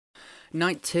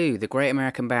Night 2, the Great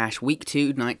American Bash, Week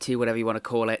 2, Night 2, whatever you want to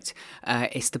call it.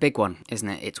 It's the big one, isn't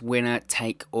it? It's winner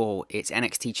take all. It's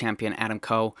NXT champion Adam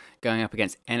Cole going up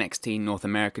against NXT North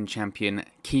American champion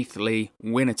Keith Lee.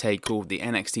 Winner take all. The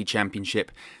NXT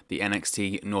championship, the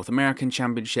NXT North American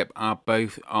championship are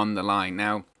both on the line.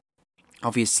 Now,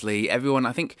 obviously, I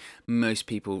think most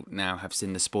people now have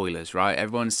seen the spoilers, right?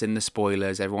 Everyone's seen the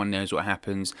spoilers, everyone knows what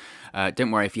happens.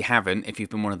 Don't worry if you haven't, if you've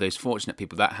been one of those fortunate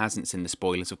people that hasn't seen the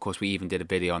spoilers. Of course, we even did a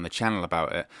video on the channel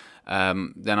about it.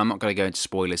 Then I'm not going to go into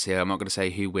spoilers here. I'm not going to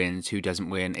say who wins, who doesn't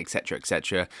win, etc,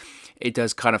 etc. It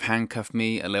does kind of handcuff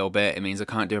me a little bit. It means I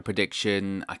can't do a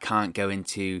prediction. I can't go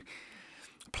into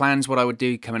plans what I would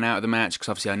do coming out of the match, because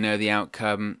obviously I know the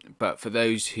outcome. But for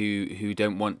those who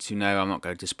don't want to know, I'm not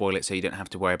going to spoil it, so you don't have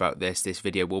to worry about this. This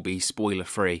video will be spoiler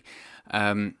free.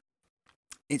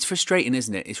 It's frustrating,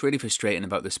 isn't it? It's really frustrating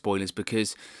about the spoilers,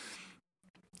 because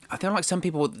I feel like some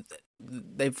people,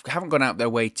 they haven't gone out their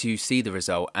way to see the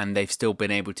result, and they've still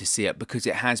been able to see it because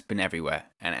it has been everywhere,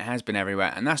 and it has been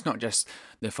everywhere. And that's not just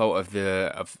the fault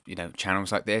of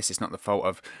channels like this. It's not the fault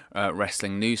of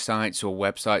wrestling news sites or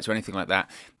websites or anything like that.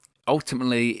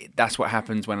 Ultimately, that's what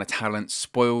happens when a talent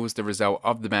spoils the result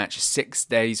of the match 6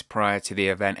 days prior to the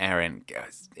event airing.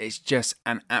 It's just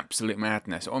an absolute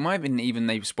madness. Or might even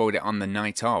they've spoiled it on the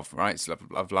night of, right? So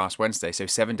of last Wednesday, so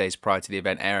 7 days prior to the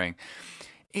event airing.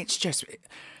 It's just,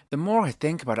 the more I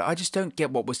think about it, I just don't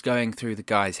get what was going through the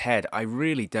guy's head. I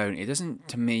really don't. It doesn't,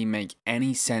 to me, make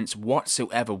any sense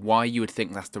whatsoever why you would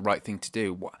think that's the right thing to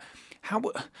do. How?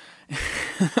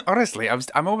 Honestly,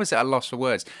 I'm almost at a loss for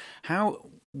words.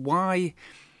 Why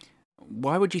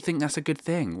would you think that's a good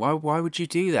thing? Why would you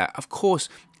do that? Of course,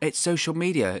 it's social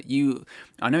media.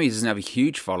 I know he doesn't have a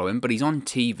huge following, but he's on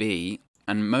TV,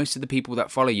 and most of the people that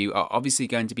follow you are obviously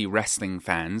going to be wrestling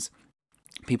fans.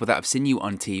 People that have seen you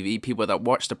on TV, people that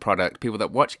watch the product, people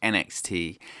that watch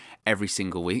NXT every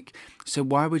single week. So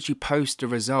why would you post a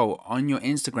result on your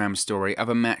Instagram story of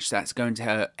a match that's going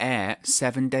to air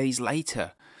 7 days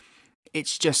later?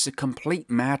 It's just a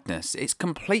complete madness. It's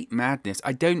complete madness.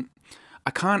 I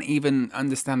can't even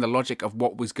understand the logic of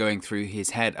what was going through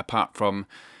his head, apart from,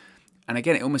 and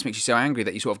again, it almost makes you so angry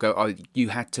that you sort of go, oh, you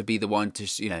had to be the one to,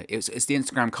 it's the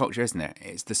Instagram culture, isn't it?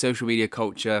 It's the social media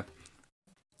culture.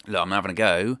 Look, I'm having a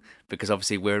go because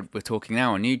obviously we're talking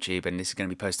now on YouTube, and this is going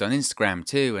to be posted on Instagram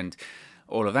too, and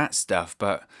all of that stuff.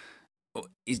 But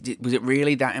was it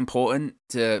really that important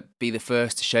to be the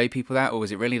first to show people that, or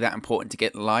was it really that important to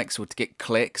get likes or to get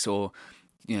clicks or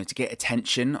to get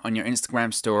attention on your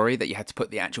Instagram story that you had to put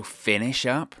the actual finish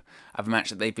up of a match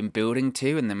that they've been building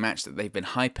to, and the match that they've been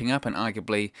hyping up, and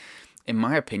arguably, in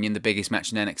my opinion, the biggest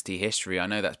match in NXT history? I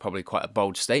know that's probably quite a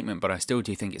bold statement, but I still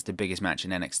do think it's the biggest match in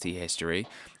NXT history.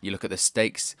 You look at the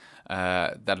stakes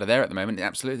that are there at the moment, it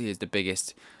absolutely is the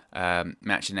biggest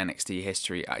match in NXT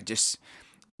history.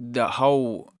 The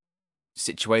whole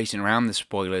situation around the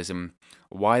spoilers and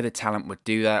why the talent would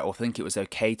do that or think it was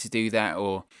okay to do that,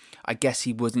 or I guess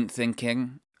he wasn't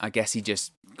thinking. I guess he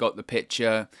just got the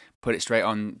picture, put it straight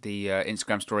on the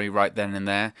Instagram story right then and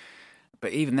there.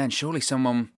 But even then, surely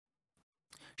someone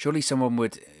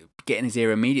would get in his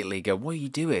ear immediately, go, what are you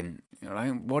doing?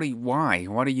 Why?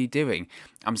 What are you doing?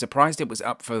 I'm surprised it was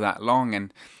up for that long.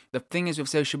 And the thing is with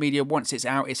social media, once it's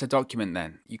out, it's a document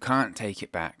then. You can't take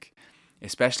it back.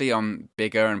 Especially on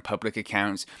bigger and public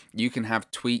accounts, you can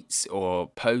have tweets or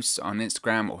posts on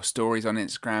Instagram or stories on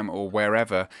Instagram or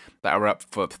wherever that are up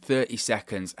for 30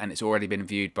 seconds and it's already been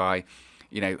viewed by,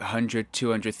 100,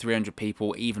 200, 300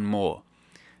 people, even more.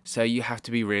 So you have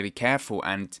to be really careful,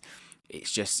 and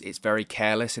it's very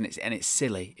careless, and it's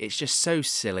silly. It's just so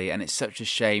silly, and it's such a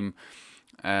shame.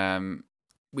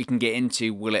 We can get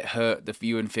into, will it hurt the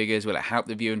viewing figures? Will it help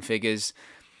the viewing figures?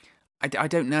 I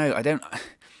don't know.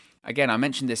 Again, I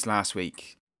mentioned this last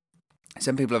week.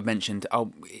 Some people have mentioned,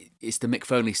 it's the Mick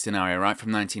Foley scenario, right,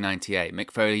 from 1998. Mick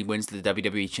Foley wins the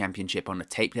WWE Championship on a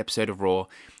taped episode of Raw.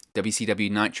 WCW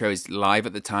Nitro is live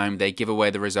at the time. They give away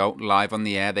the result live on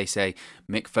the air. They say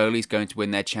Mick Foley's going to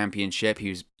win their championship. He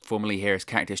was formerly here as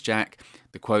Cactus Jack.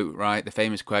 The quote, right, the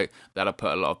famous quote, that'll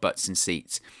put a lot of butts in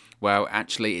seats. Well,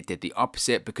 actually, it did the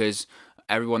opposite, because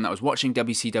everyone that was watching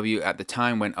WCW at the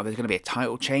time went, oh, there's going to be a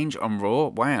title change on Raw?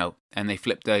 Wow. And they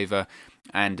flipped over,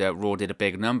 and Raw did a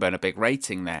big number and a big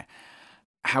rating there.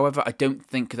 However, I don't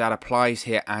think that applies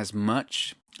here as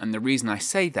much. And the reason I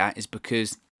say that is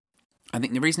because I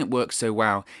think the reason it worked so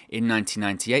well in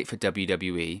 1998 for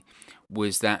WWE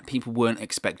was that people weren't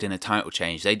expecting a title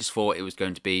change. They just thought it was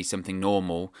going to be something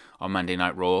normal on Monday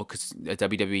Night Raw, because a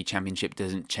WWE Championship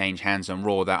doesn't change hands on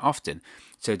Raw that often.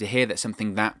 So to hear that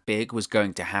something that big was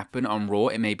going to happen on Raw,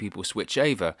 it made people switch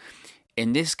over.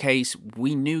 In this case,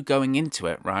 we knew going into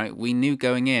it, right? We knew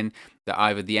going in that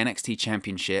either the NXT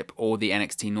Championship or the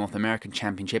NXT North American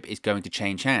Championship is going to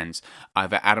change hands.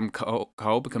 Either Adam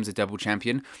Cole becomes a double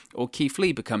champion or Keith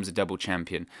Lee becomes a double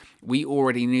champion. We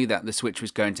already knew that the switch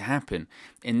was going to happen.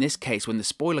 In this case, when the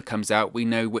spoiler comes out, we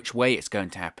know which way it's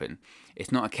going to happen.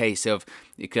 It's not a case of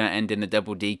you're going to end in a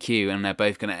double DQ and they're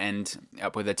both going to end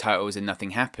up with their titles and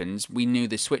nothing happens. We knew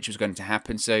the switch was going to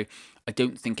happen, so I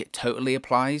don't think it totally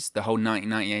applies. The whole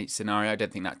 1998 scenario, I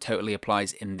don't think that totally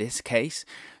applies in this case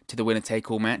to the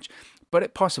winner-take-all match. But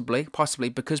it possibly,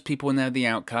 because people know the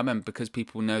outcome and because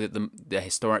people know that the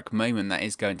historic moment that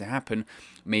is going to happen,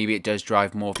 maybe it does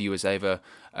drive more viewers over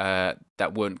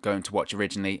that weren't going to watch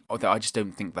originally. Although I just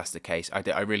don't think that's the case.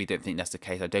 I really don't think that's the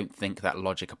case. I don't think that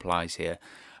logic applies here.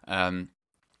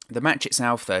 The match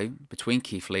itself, though, between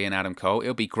Keith Lee and Adam Cole,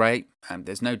 it'll be great.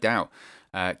 There's no doubt.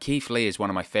 Keith Lee is one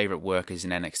of my favourite workers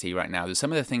in NXT right now. There's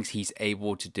some of the things he's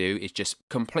able to do is just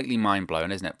completely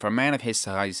mind-blowing, isn't it? For a man of his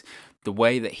size, the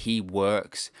way that he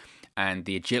works and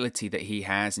the agility that he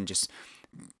has and just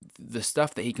the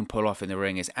stuff that he can pull off in the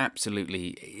ring is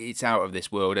absolutely, it's out of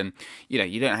this world. And, you know,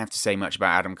 you don't have to say much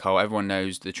about Adam Cole. Everyone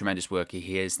knows the tremendous worker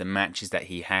he is, the matches that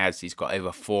he has. He's got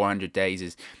over 400 days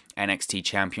as NXT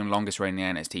champion, longest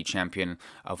reigning NXT champion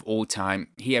of all time.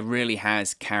 He really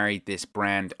has carried this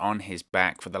brand on his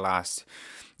back for the last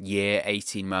year,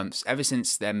 18 months, ever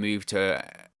since their move to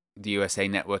the USA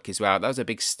Network as well. That was a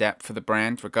big step for the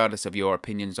brand, regardless of your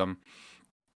opinions on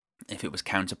if it was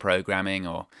counter-programming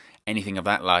or anything of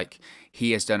that like.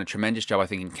 He has done a tremendous job, I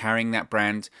think, in carrying that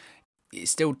brand.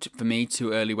 It's still, for me,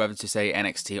 too early whether to say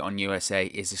NXT on USA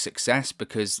is a success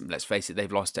because, let's face it,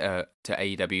 they've lost to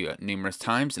AEW numerous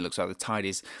times. It looks like the tide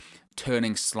is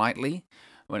turning slightly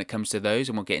when it comes to those,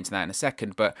 and we'll get into that in a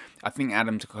second. But I think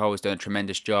Adam Cole has done a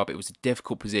tremendous job. It was a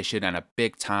difficult position and a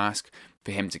big task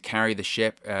for him to carry the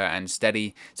ship and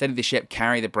steady the ship,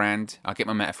 carry the brand. I'll get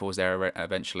my metaphors there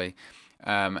eventually.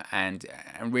 And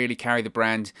really carry the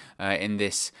brand in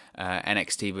this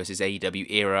NXT versus AEW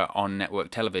era on network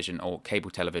television, or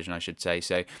cable television, I should say.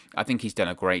 So I think he's done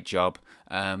a great job,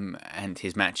 and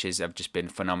his matches have just been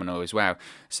phenomenal as well.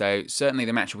 So certainly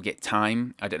the match will get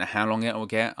time. I don't know how long it will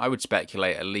get. I would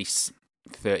speculate at least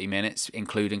 30 minutes,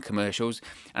 including commercials.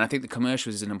 And I think the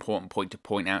commercials is an important point to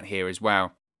point out here as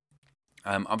well.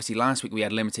 Obviously, last week we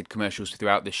had limited commercials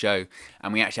throughout the show,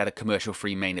 and we actually had a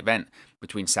commercial-free main event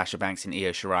between Sasha Banks and Io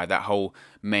Shirai. That whole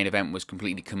main event was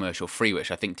completely commercial-free,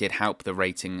 which I think did help the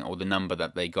rating or the number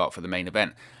that they got for the main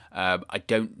event. I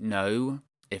don't know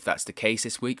if that's the case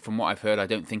this week. From what I've heard, I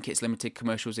don't think it's limited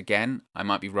commercials again. I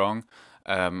might be wrong.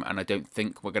 And I don't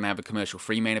think we're going to have a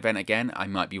commercial-free main event again. I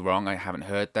might be wrong. I haven't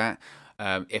heard that.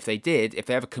 If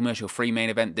they have a commercial-free main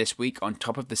event this week, on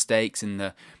top of the stakes and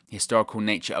the historical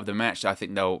nature of the match, I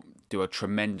think they'll do a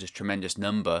tremendous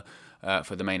number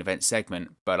for the main event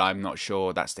segment. But I'm not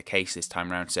sure that's the case this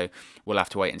time around, so we'll have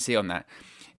to wait and see on that.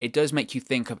 It does make you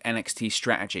think of NXT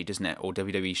strategy, doesn't it, or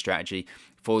WWE strategy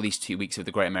for these 2 weeks of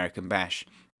the Great American Bash.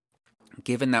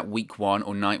 Given that week one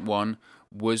or night one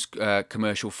was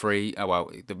commercial free,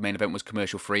 the main event was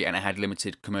commercial free and it had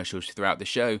limited commercials throughout the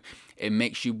show, it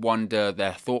makes you wonder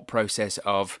their thought process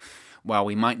of, well,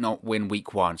 we might not win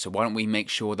week one, so why don't we make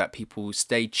sure that people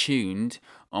stay tuned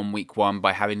on week one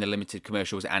by having the limited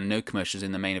commercials and no commercials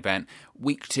in the main event.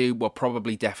 Week two will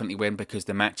probably definitely win because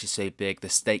the match is so big, the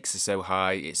stakes are so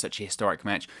high, it's such a historic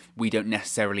match. We don't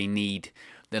necessarily need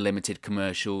the limited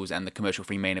commercials and the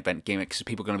commercial-free main event gimmick because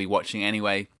people are going to be watching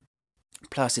anyway.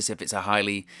 Plus, if it's a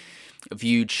highly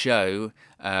viewed show,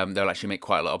 they'll actually make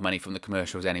quite a lot of money from the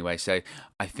commercials anyway. So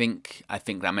I think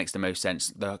that makes the most sense.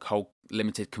 The whole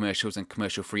limited commercials and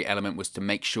commercial-free element was to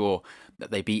make sure that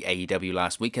they beat AEW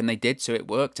last week, and they did, so it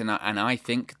worked. And I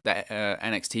think that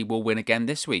NXT will win again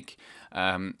this week.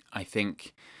 I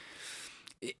think.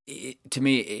 To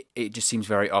me, it just seems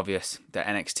very obvious that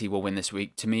NXT will win this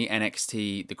week. To me,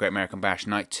 NXT, the Great American Bash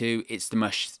Night 2, it's the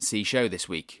must-see show this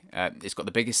week. It's got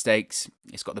the biggest stakes.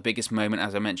 It's got the biggest moment,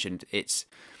 as I mentioned. It's,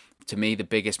 to me, the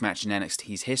biggest match in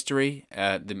NXT's history,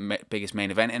 the biggest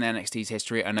main event in NXT's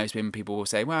history. I know some people will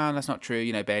say, well, that's not true.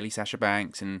 You know, Bayley, Sasha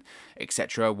Banks, and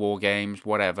etc., War Games,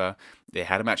 whatever. They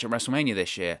had a match at WrestleMania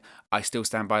this year. I still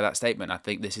stand by that statement. I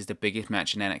think this is the biggest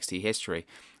match in NXT history.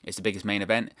 It's the biggest main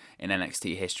event in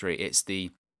NXT history. It's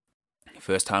the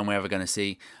first time we're ever going to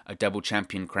see a double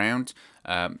champion crowned.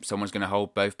 Someone's going to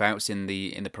hold both bouts in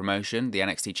the promotion, the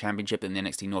NXT Championship and the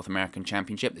NXT North American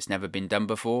Championship. It's never been done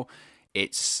before.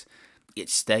 It's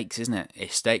stakes, isn't it?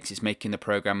 It's stakes. It's making the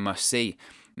program must see.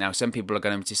 Now, some people are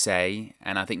going to say,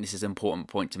 and I think this is an important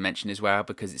point to mention as well,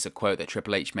 because it's a quote that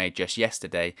Triple H made just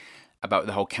yesterday, about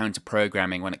the whole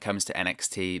counter-programming when it comes to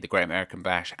NXT, the Great American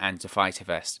Bash, and to Fyter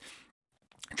Fest.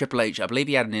 Triple H, I believe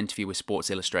he had an interview with Sports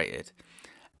Illustrated,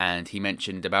 and he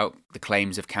mentioned about the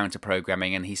claims of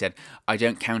counter-programming, and he said, I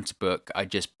don't counter-book, I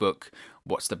just book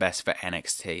what's the best for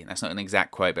NXT. And that's not an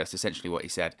exact quote, but that's essentially what he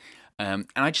said. And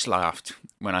I just laughed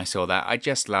when I saw that. I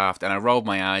just laughed, and I rolled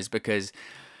my eyes because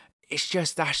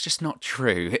that's just not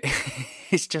true.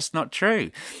 It's just not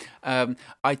true.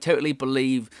 I totally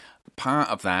believe part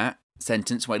of that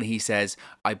sentence when he says,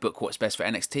 I book what's best for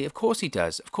NXT. Of course he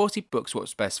does. Of course he books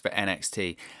what's best for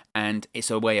NXT. And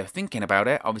it's a way of thinking about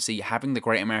it. Obviously, having the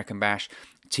Great American Bash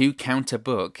to counter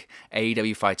book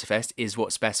AEW Fyter Fest is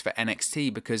what's best for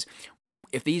NXT, because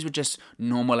if these were just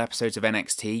normal episodes of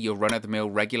NXT, your run-of-the-mill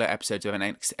regular episodes of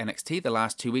NXT the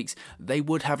last 2 weeks, they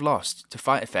would have lost to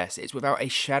Fyter Fest. It's without a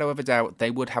shadow of a doubt they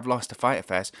would have lost to Fyter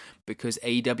Fest, because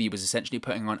AEW was essentially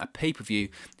putting on a pay-per-view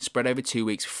spread over 2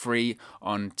 weeks free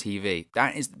on TV.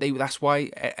 That's why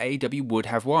AEW would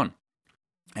have won.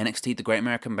 NXT, the Great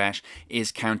American Bash, is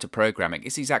counter-programming.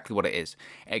 It's exactly what it is.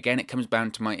 Again, it comes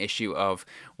down to my issue of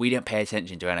we don't pay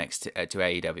attention to NXT, to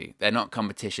AEW. They're not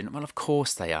competition. Well, of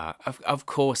course they are. Of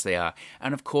course they are.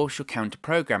 And of course you're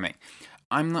counter-programming.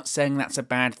 I'm not saying that's a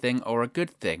bad thing or a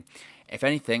good thing. If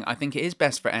anything, I think it is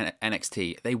best for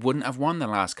NXT. They wouldn't have won the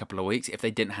last couple of weeks if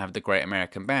they didn't have the Great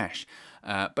American Bash.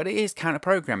 But it is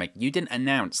counter-programming. You didn't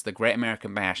announce the Great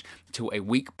American Bash till a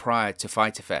week prior to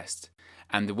Fyter Fest.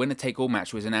 And the winner-take-all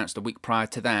match was announced a week prior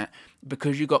to that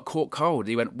because you got caught cold.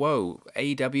 You went, whoa,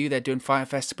 AEW, they're doing Fyter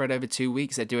Fest spread over 2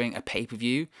 weeks. They're doing a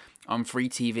pay-per-view on free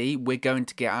TV. We're going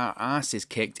to get our asses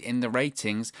kicked in the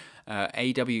ratings.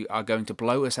 AEW are going to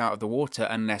blow us out of the water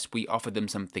unless we offer them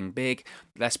something big.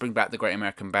 Let's bring back the Great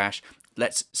American Bash.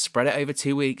 Let's spread it over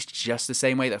 2 weeks just the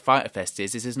same way that Fyter Fest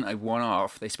is. This isn't a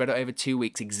one-off. They spread it over 2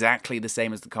 weeks exactly the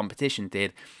same as the competition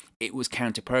did. It was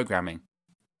counter-programming.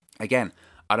 Again,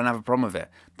 I don't have a problem with it.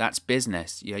 That's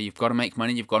business. You know, you've got to make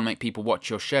money. You've got to make people watch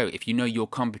your show. If you know your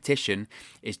competition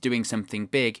is doing something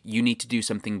big, you need to do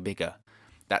something bigger.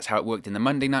 That's how it worked in the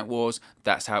Monday Night Wars.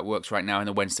 That's how it works right now in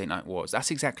the Wednesday Night Wars.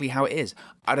 That's exactly how it is.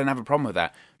 I don't have a problem with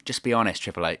that. Just be honest,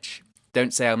 Triple H.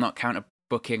 Don't say I'm not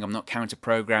counter-booking, I'm not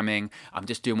counter-programming, I'm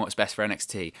just doing what's best for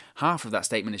NXT. Half of that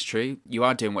statement is true. You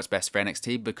are doing what's best for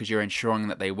NXT because you're ensuring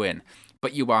that they win.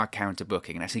 But you are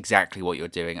counter-booking, and that's exactly what you're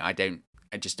doing. I don't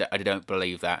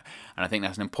believe that, and I think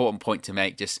that's an important point to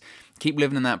make. Just keep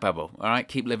living in that bubble, all right?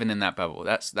 Keep living in that bubble.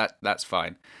 That's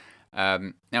fine.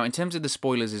 Now, in terms of the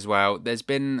spoilers as well, there's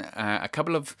been a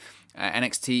couple of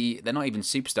NXT. They're not even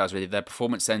superstars really. They're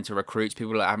performance center recruits,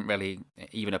 people that haven't really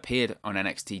even appeared on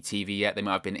NXT TV yet. They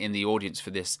might have been in the audience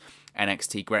for this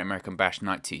NXT Great American Bash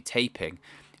Night 2 taping.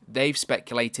 They've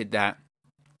speculated that,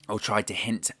 or tried to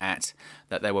hint at,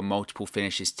 that there were multiple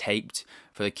finishes taped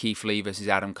for the Keith Lee versus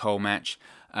Adam Cole match.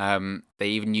 They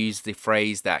even used the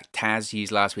phrase that Taz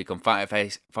used last week on Fyter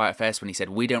Fest when he said,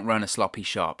 "We don't run a sloppy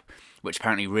shop," which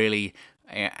apparently really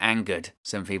angered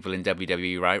some people in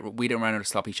WWE, right? We don't run a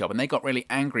sloppy shop. And they got really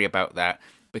angry about that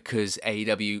because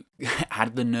AEW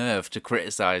had the nerve to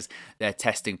criticize their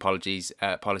testing policies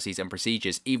and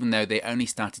procedures, even though they only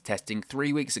started testing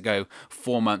 3 weeks ago,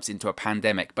 4 months into a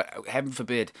pandemic. But heaven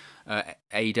forbid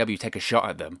AEW take a shot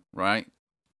at them, right?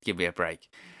 Give me a break.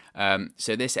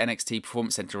 So this NXT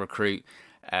Performance Center recruit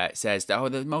says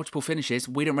that, there's multiple finishes.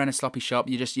 We don't run a sloppy shop.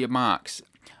 You're just your marks.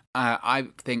 I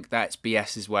think that's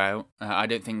BS as well. I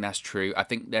don't think that's true. I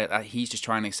think that he's just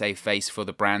trying to save face for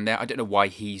the brand there. I don't know why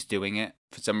he's doing it.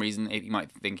 For some reason, you might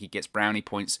think he gets brownie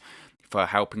points for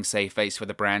helping save face for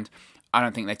the brand. I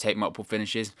don't think they take multiple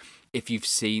finishes. If you've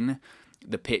seen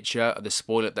the picture of the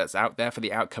spoiler that's out there for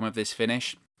the outcome of this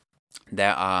finish,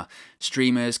 there are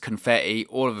streamers, confetti,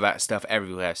 all of that stuff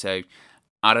everywhere. So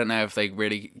I don't know if they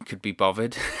really could be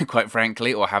bothered, quite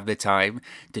frankly, or have the time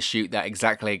to shoot that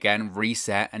exactly again,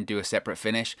 reset and do a separate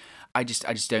finish. I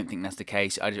just don't think that's the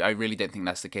case. I really don't think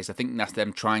that's the case. I think that's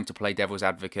them trying to play devil's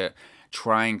advocate,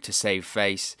 trying to save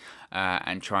face,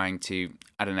 and trying to,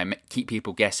 I don't know, keep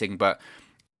people guessing, but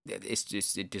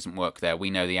it doesn't work there.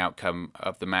 We know the outcome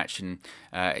of the match, and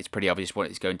it's pretty obvious what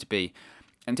it's going to be.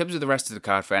 In terms of the rest of the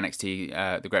card for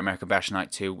NXT, the Great American Bash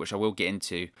Night 2, which I will get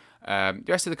into, the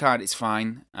rest of the card is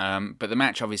fine, but the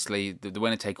match, obviously, the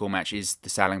winner-take-all match is the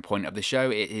selling point of the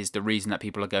show. It is the reason that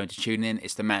people are going to tune in.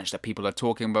 It's the match that people are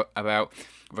talking about,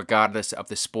 regardless of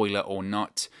the spoiler or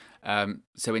not.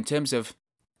 So in terms of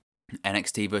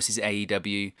NXT versus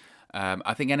AEW,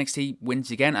 I think NXT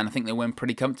wins again, and I think they'll win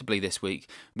pretty comfortably this week,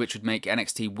 which would make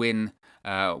NXT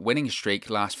winning streak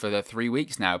last for the 3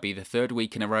 weeks now. It'd be the third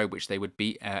week in a row which they would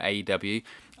beat AEW.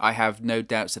 I have no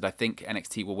doubts that I think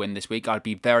NXT will win this week. I'd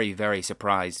be very, very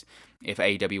surprised if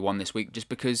AEW won this week, just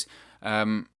because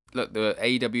look, the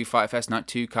AEW Fight Fest Night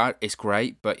 2 card is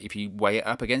great, but if you weigh it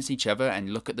up against each other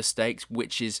and look at the stakes,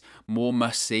 which is more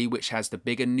must-see, which has the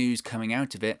bigger news coming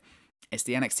out of it, it's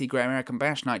the NXT Great American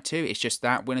Bash Night 2. It's just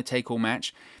that winner-take-all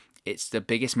match. It's the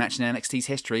biggest match in NXT's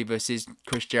history versus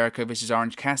Chris Jericho versus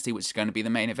Orange Cassidy, which is going to be the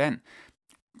main event.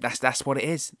 That's what it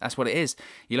is. That's what it is.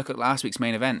 You look at last week's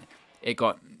main event. It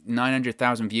got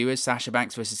 900,000 viewers, Sasha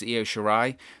Banks versus Io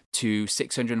Shirai, to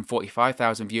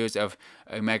 645,000 viewers of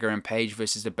Omega and Page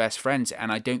versus the Best Friends,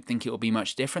 and I don't think it will be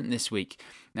much different this week.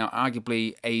 Now,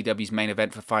 arguably, AEW's main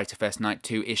event for Fyter Fest Night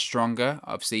 2 is stronger,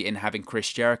 obviously, in having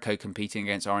Chris Jericho competing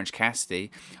against Orange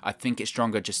Cassidy. I think it's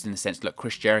stronger just in the sense, look,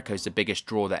 Chris Jericho is the biggest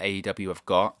draw that AEW have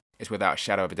got, is without a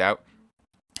shadow of a doubt.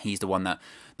 He's the one that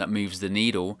moves the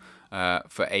needle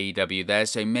for AEW there.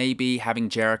 So maybe having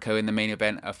Jericho in the main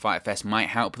event of Fyter Fest might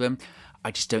help them.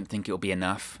 I just don't think it'll be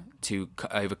enough to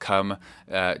overcome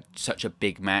such a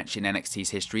big match in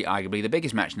NXT's history, arguably the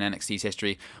biggest match in NXT's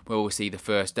history, where we'll see the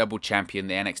first double champion,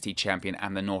 the NXT champion,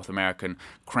 and the North American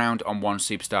crowned on one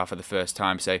superstar for the first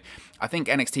time. So I think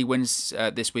NXT wins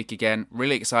this week again.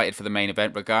 Really excited for the main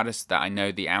event, regardless that I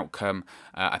know the outcome.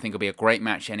 I think it'll be a great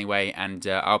match anyway, and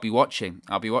I'll be watching.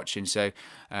 So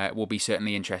it will be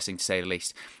certainly interesting, to say the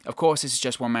least. Of course, this is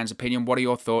just one man's opinion. What are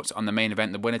your thoughts on the main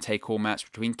event, the winner-take-all match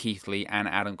between Keith Lee and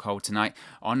Adam Cole tonight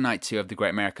on Night 2 of the Great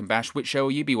American Bash? Which show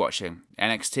will you be watching,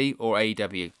 NXT or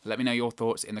AEW? Let me know your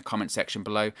thoughts in the comment section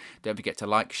below. Don't forget to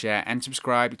like, share, and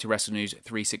subscribe to Wrestle News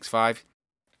 365.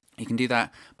 You can do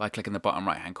that by clicking the bottom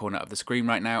right hand corner of the screen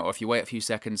right now, or if you wait a few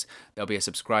seconds, there'll be a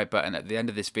subscribe button at the end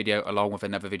of this video along with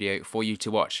another video for you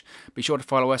to watch. Be sure to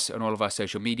follow us on all of our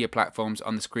social media platforms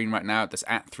on the screen right now. That's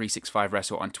at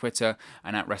 365Wrestle on Twitter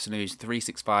and at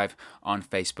WrestleNews365 on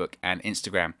Facebook and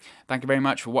Instagram. Thank you very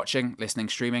much for watching, listening,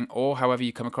 streaming, or however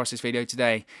you come across this video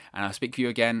today, and I'll speak to you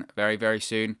again very, very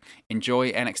soon.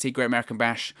 Enjoy NXT Great American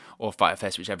Bash or Fyter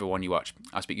Fest, whichever one you watch.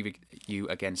 I'll speak to you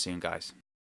again soon, guys.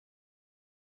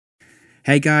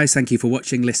 Hey guys, thank you for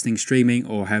watching, listening, streaming,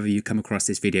 or however you come across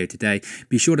this video today.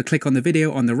 Be sure to click on the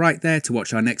video on the right there to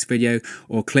watch our next video,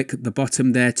 or click the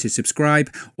bottom there to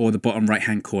subscribe, or the bottom right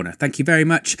hand corner. Thank you very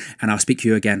much, and I'll speak to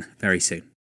you again very soon.